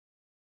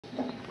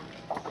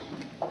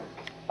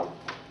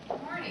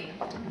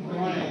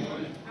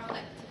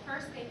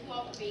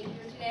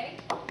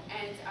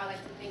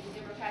Thank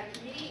you, Democratic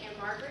Committee and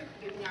Margaret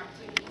for giving me the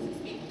opportunity to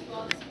speak with you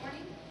all this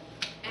morning.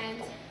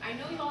 And I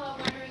know you all are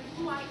wondering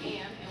who I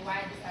am and why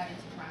I decided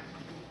to run.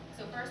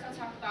 So first I'll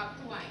talk about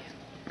who I am.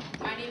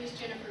 My name is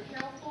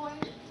Carroll Foy,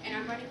 and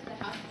I'm running for the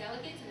House of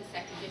Delegates in the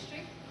 2nd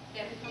District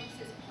that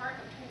encompasses part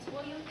of Prince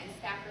William and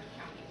Stafford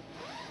County.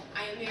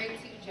 I am married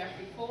to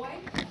Jeffrey Foy.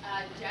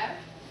 Jeff,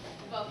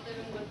 we both live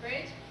in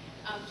Woodbridge.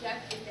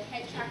 Jeff is the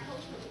head track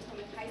coach for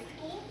Potomac High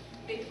School.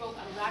 They broke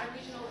a lot of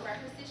regional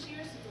records this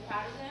year, super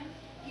proud of them.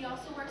 He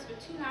also works for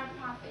 2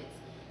 nonprofits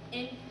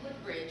in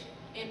Woodbridge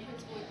and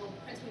Prince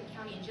William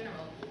County in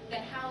general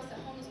that house the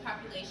homeless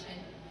population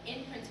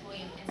in Prince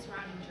William and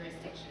surrounding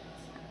jurisdictions.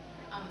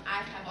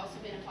 I have also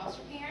been a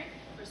foster parent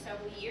for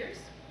several years.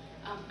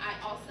 I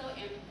also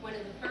am one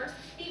of the first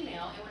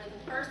female and one of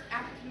the first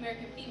African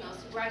American females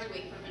to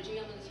graduate from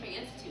Virginia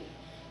Military Institute,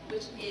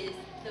 which is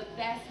the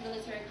best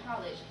military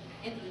college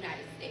in the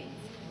United States,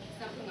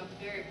 something I'm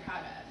very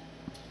proud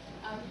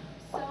of.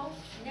 So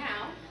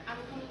now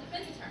I'm a criminal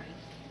defense attorney.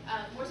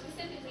 More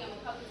specifically, I'm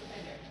a public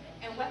defender.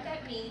 And what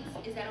that means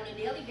is that on a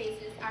daily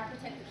basis, I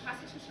protect the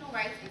constitutional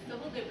rights and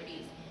civil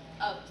liberties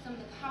of some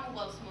of the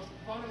Commonwealth's most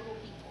vulnerable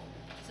people.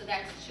 So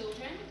that's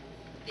children,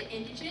 the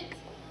indigent,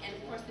 and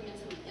of course the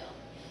mentally ill.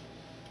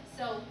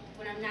 So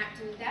when I'm not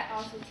doing that, I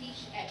also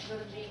teach at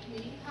Virginia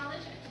Community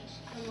College. I teach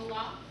criminal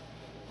law.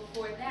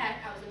 Before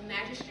that, I was a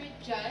magistrate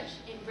judge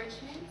in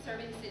Richmond,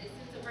 serving the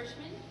citizens of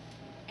Richmond.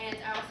 And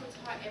I also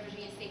taught at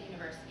Virginia State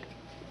University.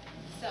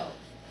 So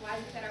why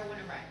is it that I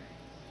want to run?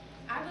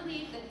 I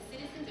believe that the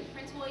citizens of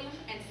Prince William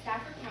and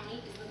Stafford County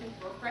is looking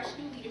for fresh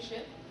new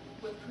leadership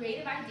with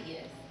creative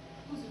ideas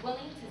who's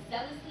willing to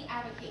zealously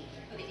advocate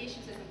for the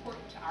issues that's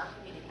important to our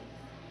community.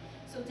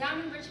 So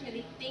down in Richmond,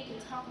 they think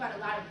and talk about a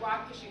lot of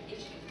broad picture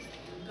issues,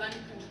 gun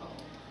control,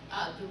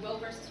 the Roe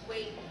versus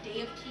Wade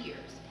Day of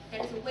Tears,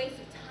 that is a waste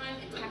of time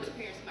and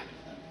taxpayers' money.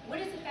 What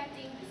is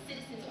affecting the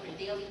citizens on a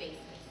daily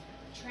basis?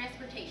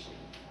 Transportation.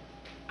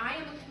 I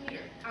am a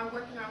commuter. I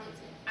work in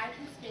Arlington. I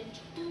can spend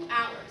 2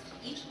 hours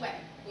each way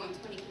going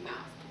 22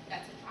 miles.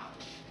 That's a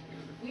problem.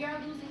 We are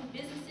losing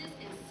businesses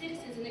and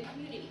citizens in the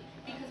community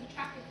because of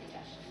traffic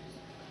congestion.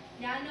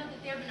 Now I know that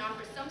there have been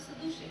offered some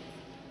solutions,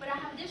 but I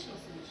have additional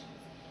solutions.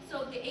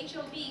 So the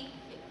HOV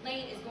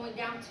lane is going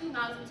down 2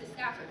 miles into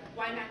Stafford.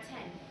 Why not 10?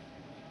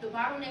 The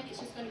bottleneck is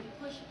just going to be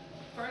pushed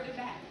further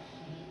back,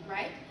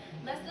 right?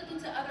 Let's look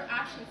into other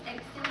options and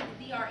extending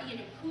the VRE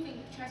and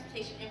improving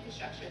transportation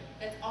infrastructure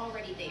that's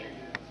already there.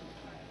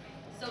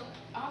 So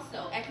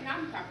also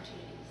economic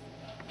opportunities,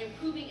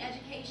 improving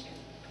education,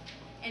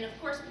 and of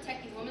course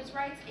protecting women's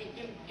rights and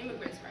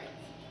immigrants' rights,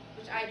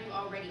 which I do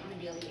already on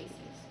a daily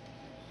basis.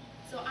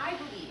 So I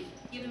believe,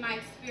 given my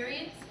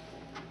experience,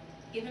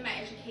 given my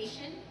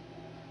education,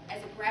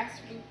 as a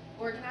grassroots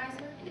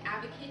organizer, an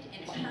advocate,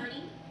 an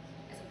attorney,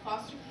 as a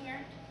foster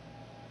parent,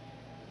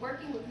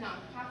 working with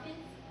nonprofits,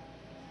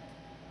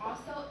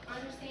 also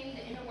understanding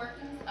the inner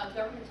workings of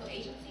governmental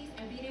agencies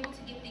and being able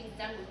to get things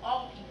done with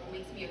all people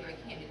makes me a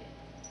great candidate.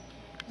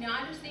 Now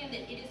I understand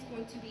that it is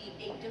going to be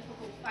a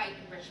difficult fight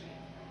in Richmond.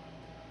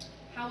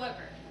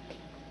 However,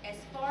 as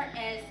far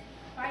as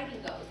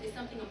fighting goes, it's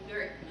something I'm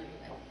very familiar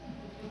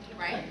with,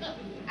 right?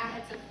 I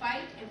had to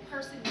fight and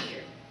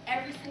persevere.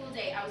 Every single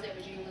day I was at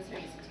Virginia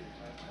Military Institute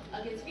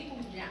against people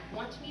who did not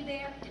want me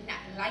there, did not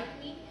like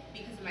me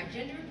because of my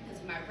gender, because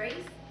of my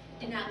race,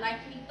 did not like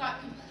me, thought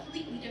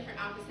completely different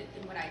opposite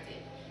than what I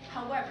did.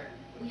 However,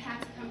 we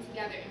had to come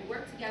together and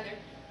work together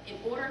in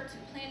order to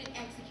plan and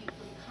execute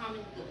for the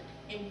common good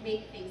and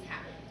make things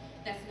happen.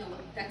 That's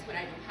what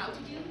I know how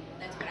to do,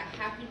 that's what I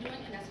have been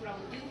doing, and that's what I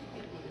will do for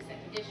people in the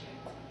 2nd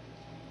District.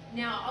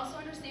 Now, I also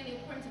understand the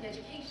importance of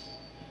education.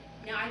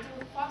 Now, I deal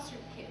with foster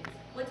kids.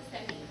 What does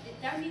that mean?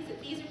 That means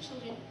that these are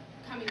children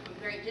coming from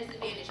very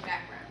disadvantaged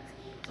backgrounds.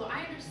 So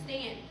I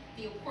understand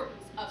the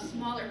importance of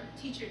smaller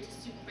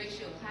teacher-to-student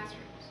ratio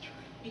classrooms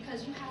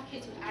because you have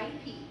kids with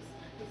IEPs,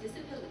 with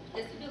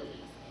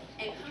disabilities,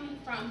 and coming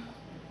from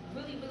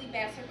really, really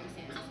bad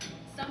circumstances.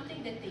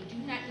 Something that they do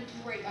not need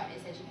to worry about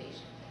is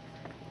education.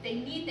 They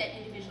need that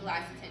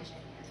individualized attention.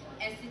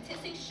 And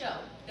statistics show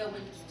that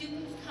when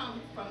students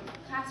come from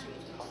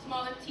classrooms with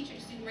smaller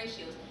teacher-to-student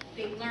ratios,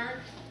 they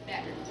learn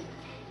better.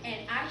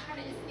 And I try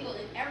to instill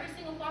in every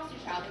single foster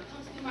child that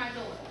comes through my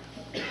door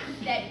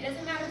that it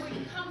doesn't matter where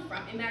you come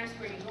from, it matters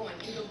where you're going,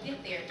 and you'll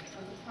get there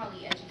with a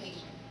quality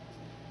education.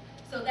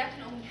 So that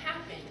can only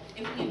happen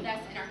if we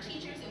invest in our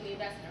teachers and we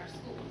invest in our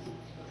schools.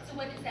 So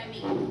what does that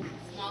mean?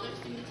 Smaller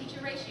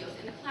student-teacher ratios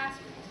in the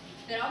classrooms.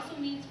 That also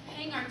means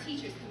paying our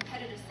teachers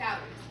competitive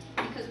salaries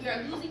because we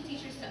are losing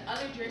teachers to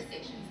other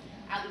jurisdictions.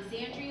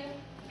 Alexandria,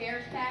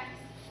 Fairfax,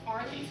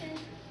 Arlington.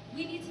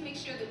 We need to make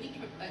sure that we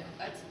can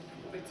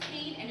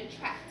retain and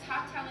attract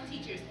top talent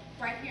teachers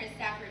right here in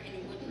Stafford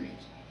and in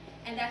Woodbridge.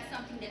 And that's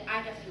something that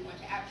I definitely want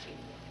to advocate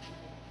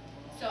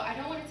for. So I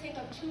don't want to take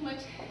up too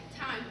much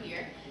time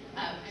here.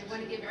 I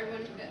want to give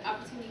everyone the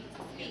opportunity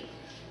to speak.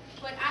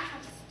 But I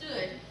have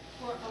stood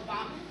for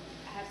Obama.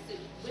 I have stood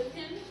with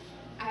him.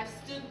 I have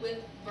stood with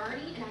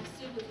Bernie, and I have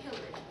stood with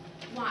Hillary.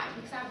 Why?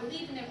 Because I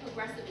believe in their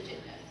progressive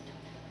agenda.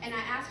 And I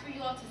ask for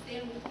you all to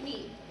stand with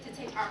me to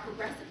take our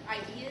progressive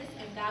ideas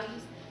and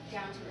values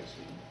down to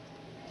Richmond.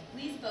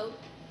 Please vote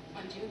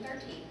on June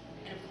 13th,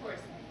 and of course,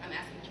 I'm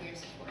asking for your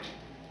support.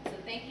 So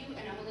thank you,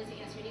 and I want